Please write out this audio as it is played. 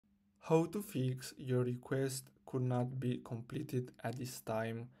How to fix your request could not be completed at this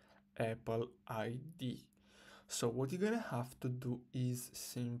time Apple ID. So what you're gonna have to do is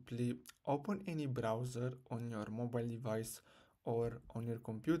simply open any browser on your mobile device or on your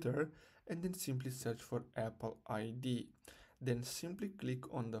computer and then simply search for Apple ID. Then simply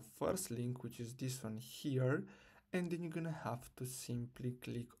click on the first link, which is this one here, and then you're gonna have to simply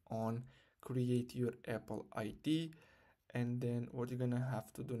click on create your Apple ID. And then what you're gonna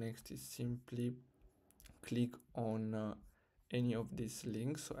have to do next is simply click on any of these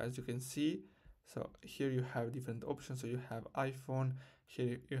links. So as you can see, so here you have different options. So you have iPhone,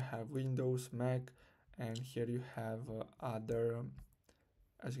 here you have Windows, Mac, and here you have other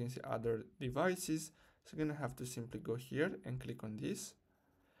as you can see, other devices. So you're gonna have to simply go here and click on this,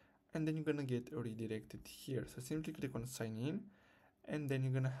 and then you're gonna get redirected here. So simply click on sign in, and then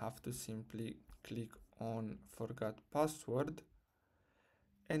you're gonna have to simply click on forgot password,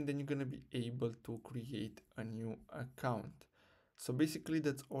 and then you're gonna be able to create a new account. So basically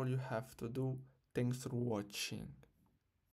that's all you have to do. Thanks for watching.